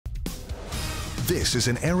This is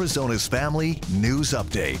an Arizona's Family News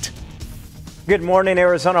Update. Good morning,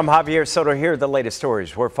 Arizona. I'm Javier Soto here. The latest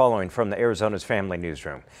stories we're following from the Arizona's Family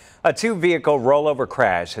Newsroom. A two-vehicle rollover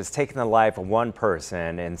crash has taken the life of one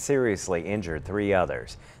person and seriously injured three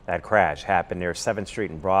others. That crash happened near 7th Street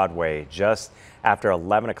and Broadway just after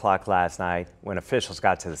 11 o'clock last night. When officials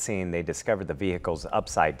got to the scene, they discovered the vehicles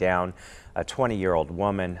upside down. A 20-year-old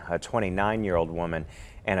woman, a 29-year-old woman,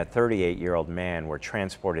 and a 38-year-old man were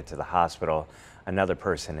transported to the hospital. Another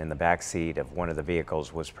person in the back seat of one of the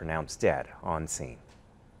vehicles was pronounced dead on scene.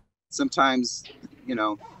 Sometimes,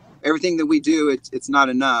 everything that we do, it's not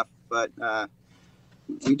enough, but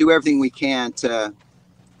we do everything we can to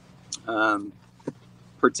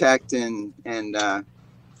protect and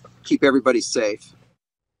keep everybody safe.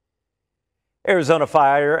 Arizona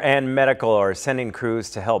Fire and Medical are sending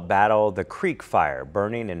crews to help battle the creek fire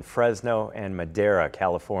burning in Fresno and Madera,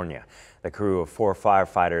 California. The crew of 4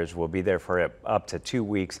 firefighters will be there for up to 2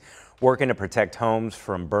 weeks, working to protect homes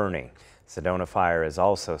from burning. Sedona Fire is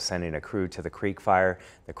also sending a crew to the creek fire.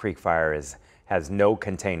 The creek fire has no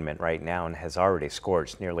containment right now and has already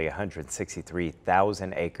scorched nearly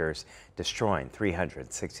 163,000 acres, destroying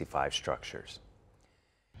 365 structures.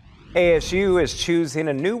 ASU is choosing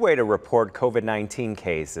a new way to report COVID-19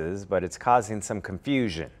 cases, but it's causing some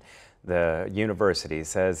confusion. The university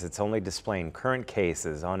says it's only displaying current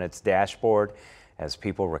cases on its dashboard. As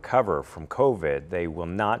people recover from COVID, they will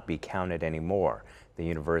not be counted anymore. The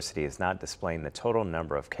university is not displaying the total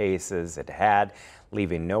number of cases it had,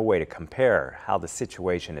 leaving no way to compare how the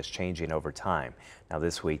situation is changing over time. Now,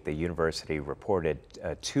 this week, the university reported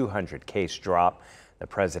a 200 case drop. The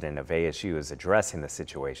president of ASU is addressing the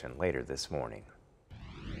situation later this morning.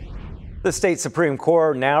 The state Supreme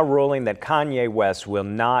Court now ruling that Kanye West will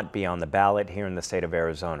not be on the ballot here in the state of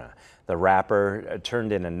Arizona. The rapper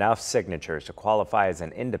turned in enough signatures to qualify as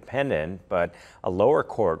an independent, but a lower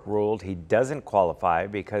court ruled he doesn't qualify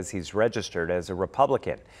because he's registered as a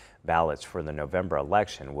Republican. Ballots for the November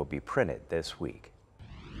election will be printed this week.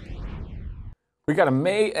 We got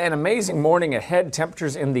an amazing morning ahead.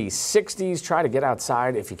 Temperatures in the 60s. Try to get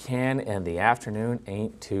outside if you can, and the afternoon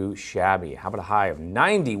ain't too shabby. How about a high of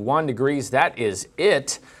 91 degrees? That is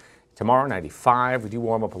it. Tomorrow, 95. We do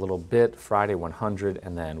warm up a little bit. Friday, 100,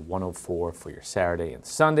 and then 104 for your Saturday and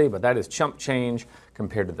Sunday. But that is chump change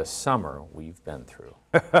compared to the summer we've been through.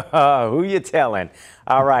 Who you telling?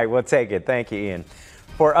 All right, we'll take it. Thank you, Ian.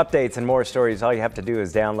 For updates and more stories, all you have to do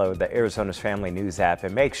is download the Arizona's Family News app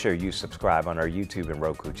and make sure you subscribe on our YouTube and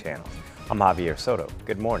Roku channels. I'm Javier Soto.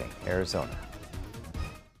 Good morning, Arizona.